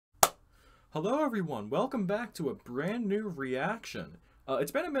Hello everyone, welcome back to a brand new reaction.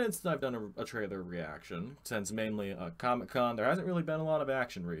 It's been a minute since I've done a trailer reaction, since mainly Comic-Con. There hasn't really been a lot of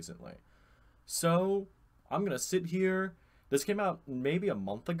action recently. So, I'm gonna sit here. This came out maybe a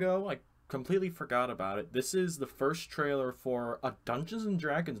month ago. I completely forgot about it. This is the first trailer for a Dungeons &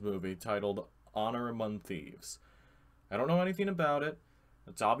 Dragons movie titled Honor Among Thieves. I don't know anything about it.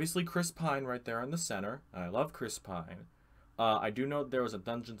 It's obviously Chris Pine right there in the center, and I love Chris Pine. I do know there was a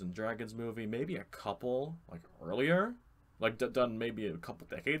Dungeons & Dragons movie, maybe a couple, like, earlier. Like, done maybe a couple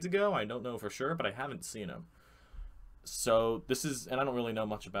decades ago. I don't know for sure, but I haven't seen them. So, this is... And I don't really know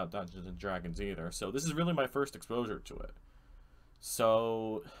much about Dungeons & Dragons either. So, this is really my first exposure to it.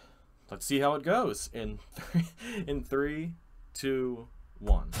 So, let's see how it goes in three, 2,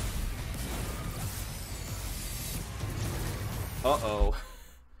 1. Uh-oh.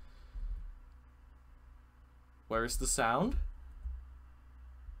 Where's the sound?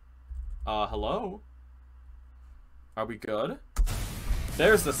 Hello? Are we good?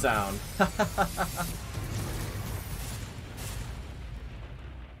 There's the sound.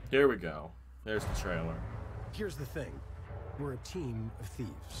 Here we go. There's the trailer. Here's the thing. We're a team of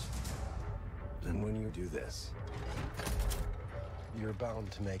thieves. And when you do this, you're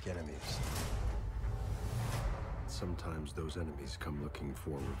bound to make enemies. Sometimes those enemies come looking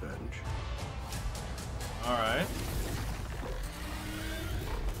for revenge. Alright.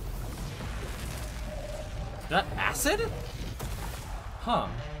 That acid? Huh.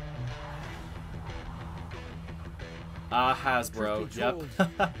 Hasbro. Yep.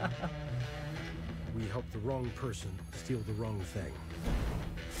 We help the wrong person steal the wrong thing.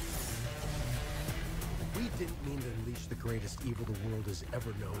 We didn't mean to unleash the greatest evil the world has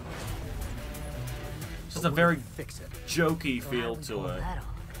ever known. Just a very jokey feel to it.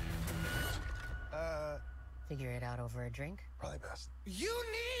 Figure it out over a drink? Probably best. You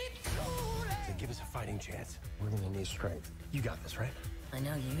need to give us a fighting chance. We're gonna need strength. You got this, right? I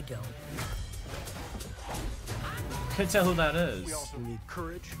know you don't. Can't tell who that is. We also need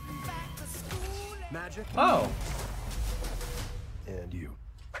courage, magic, oh, and you.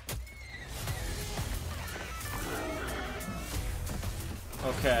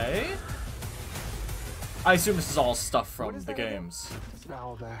 okay. I assume this is all stuff from the games. It's an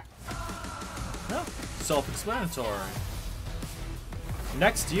owl there. No, self-explanatory.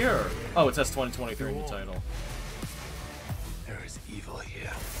 Next year. Oh, it says 2023 in the title. There is evil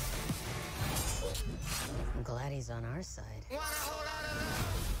here. I'm glad he's on our side.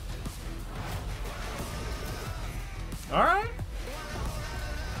 Alright.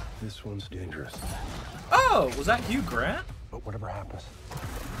 This one's dangerous. Oh, was that Hugh Grant? But whatever happens,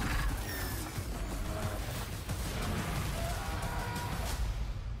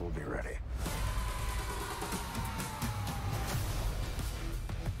 we'll be ready.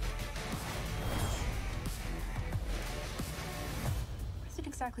 What is it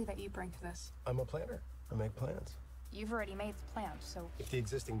exactly that you bring to this? I'm a planner. I make plans. You've already made the plan, so If the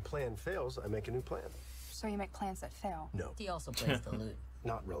existing plan fails, I make a new plan. you make plans that fail. No, He also plays the lute.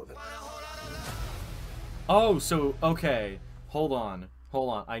 not relevant. Oh, so, okay. Hold on.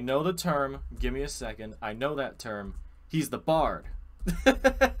 I know the term. Give me a second. I know that term. He's the bard.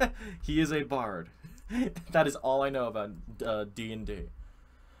 He is a bard. That is all I know about D&D.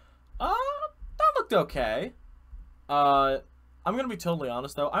 That looked okay. I'm gonna be totally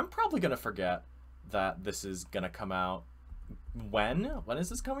honest, though. I'm probably gonna forget that this is gonna come out. When? When is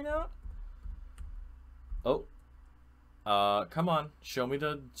this coming out? Oh. Come on. Show me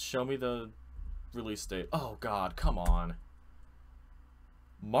the release date. Oh god, come on.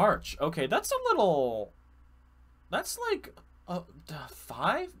 March. Okay, that's a little... That's like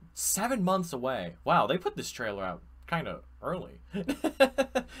 7 months away. Wow, they put this trailer out kind of early.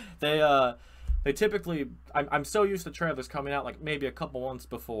 They typically... I'm so used to trailers coming out like maybe a couple months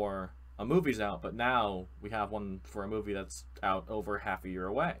before a movie's out, but now we have one for a movie that's out over half a year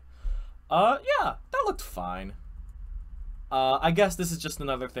away. Yeah, that looked fine. I guess this is just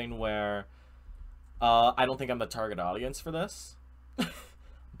another thing where I don't think I'm the target audience for this.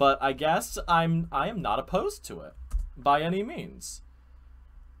 But I guess I am not opposed to it by any means.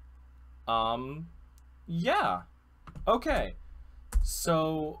 Yeah. Okay.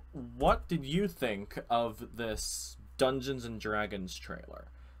 So, what did you think of this Dungeons & Dragons trailer?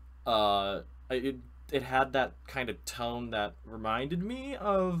 It had that kind of tone that reminded me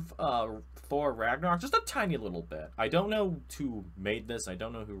of Thor Ragnarok, just a tiny little bit. I don't know who made this, I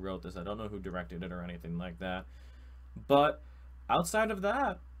don't know who wrote this, I don't know who directed it or anything like that. But outside of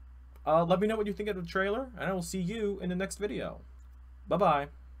that, let me know what you think of the trailer, and I will see you in the next video. Bye-bye.